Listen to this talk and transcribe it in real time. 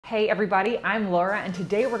Hey everybody, I'm Laura, and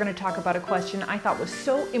today we're going to talk about a question I thought was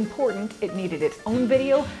so important it needed its own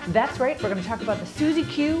video. That's right, we're going to talk about the Suzie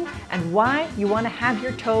Q and why you want to have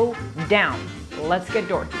your toe down. Let's get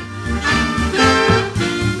dorky.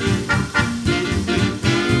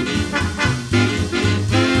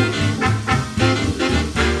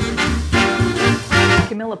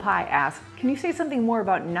 Camilla Pie asked, can you say something more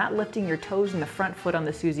about not lifting your toes in the front foot on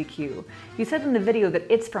the Suzie Q? You said in the video that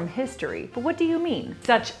it's from history, but what do you mean?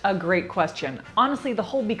 Such a great question. Honestly, the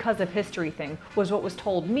whole because of history thing was what was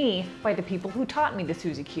told me by the people who taught me the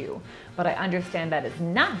Suzie Q. But I understand that is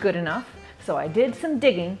not good enough, so I did some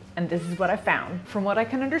digging, and this is what I found. From what I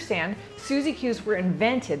can understand, Suzie Qs were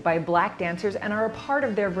invented by black dancers and are a part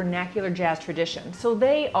of their vernacular jazz tradition. So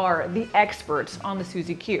they are the experts on the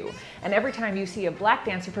Suzie Q. And every time you see a black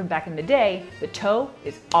dancer from back in the day, the toe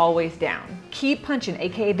is always down. Keep punching,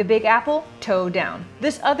 aka the Big Apple, toe down.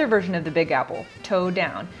 This other version of the Big Apple, toe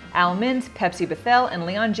down. Al Minns, Pepsi Bethel, and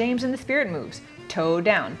Leon James in the Spirit Moves, toe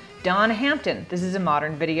down. Dawn Hampton, this is a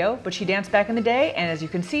modern video, but she danced back in the day, and as you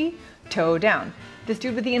can see, toe down. This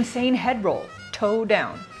dude with the insane head roll, toe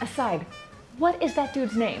down. Aside, what is that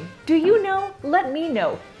dude's name? Do you know? Let me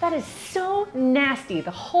know. That is so nasty.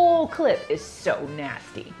 The whole clip is so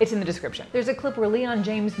nasty. It's in the description. There's a clip where Leon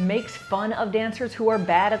James makes fun of dancers who are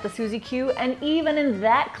bad at the Suzie Q, and even in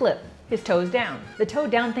that clip, his toes down. The toe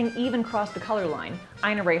down thing even crossed the color line.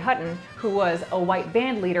 Ina Ray Hutton, who was a white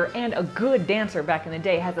band leader and a good dancer back in the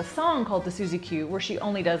day, has a song called the Suzie Q where she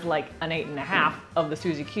only does like an 8.5 of the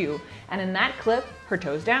Suzie Q, and in that clip, her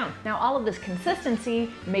toes down. Now all of this consistency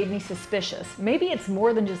made me suspicious. Maybe it's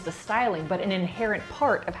more than just a styling, but an inherent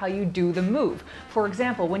part of how you do the move. For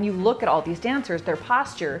example, when you look at all these dancers, their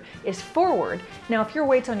posture is forward. Now if your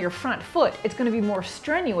weight's on your front foot, it's going to be more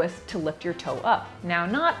strenuous to lift your toe up. Now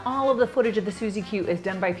not all of the footage of the Suzie Q is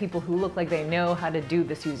done by people who look like they know how to do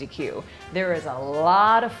the Suzie Q. There is a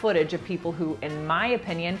lot of footage of people who, in my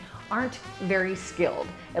opinion, aren't very skilled.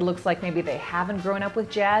 It looks like maybe they haven't grown up with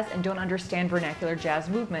jazz and don't understand vernacular jazz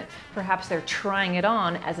movement. Perhaps they're trying it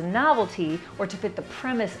on as a novelty or to fit the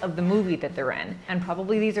premise of the movie that they're in. And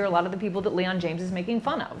probably these are a lot of the people that Leon James is making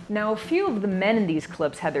fun of. Now, a few of the men in these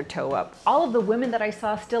clips had their toe up. All of the women that I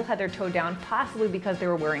saw still had their toe down, possibly because they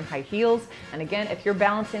were wearing high heels. And again, if you're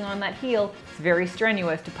balancing on that heel, it's very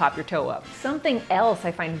strenuous to pop your toe up. Something else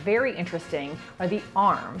I find very interesting are the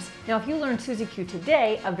arms. Now, if you learn Suzie Q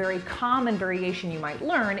today, a very common variation you might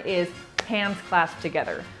learn is hands clasped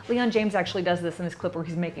together. Leon James actually does this in this clip where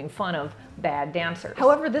he's making fun of bad dancers.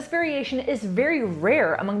 However, this variation is very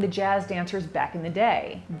rare among the jazz dancers back in the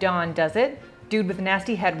day. Dawn does it, dude with a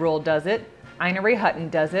nasty head roll does it, Ina Ray Hutton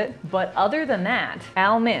does it, but other than that,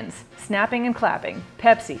 Al Minns, snapping and clapping,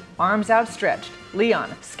 Pepsi, arms outstretched,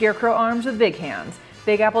 Leon, scarecrow arms with big hands,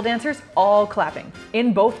 Big Apple dancers, all clapping,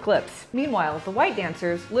 in both clips. Meanwhile, the white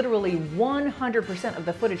dancers, literally 100% of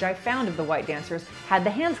the footage I found of the white dancers had the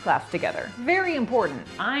hands clasped together. Very important,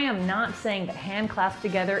 I am not saying that hand clasped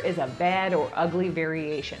together is a bad or ugly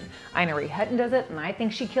variation. Ina Ray Hutton does it, and I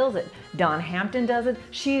think she kills it. Dawn Hampton does it,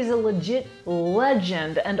 she's a legit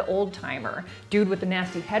legend and old timer. Dude with the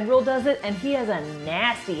nasty head roll does it, and he has a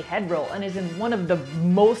nasty head roll and is in one of the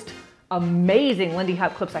most amazing Lindy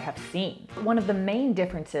Hop clips I have seen. One of the main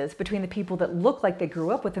differences between the people that look like they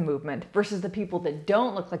grew up with the movement versus the people that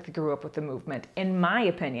don't look like they grew up with the movement, in my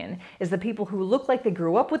opinion, is the people who look like they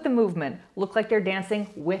grew up with the movement look like they're dancing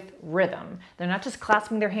with rhythm. They're not just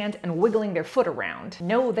clasping their hands and wiggling their foot around.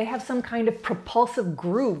 No, they have some kind of propulsive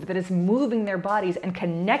groove that is moving their bodies and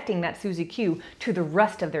connecting that Suzie Q to the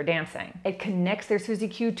rest of their dancing. It connects their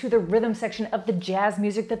Suzie Q to the rhythm section of the jazz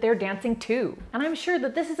music that they're dancing to. And I'm sure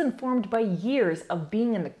that this is informed by years of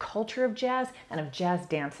being in the culture of jazz and of jazz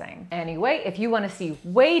dancing. Anyway, if you want to see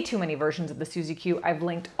way too many versions of the Suzie Q, I've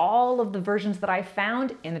linked all of the versions that I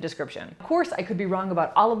found in the description. Of course, I could be wrong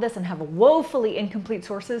about all of this and have woefully incomplete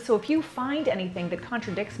sources, so if you find anything that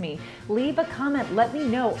contradicts me, leave a comment, let me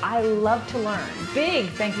know. I love to learn. Big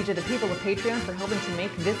thank you to the people of Patreon for helping to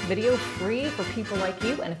make this video free for people like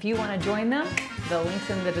you, and if you want to join them, the link's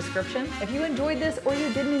in the description. If you enjoyed this or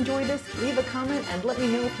you didn't enjoy this, leave a comment and let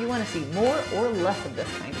me know if you want to see more or less of this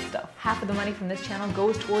kind of stuff. Half of the money from this channel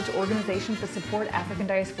goes towards organizations that support African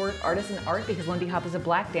diasporic artists and art because Lindy Hop is a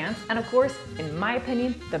black dance. And of course, in my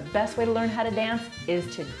opinion, the best way to learn how to dance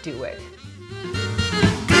is to do it.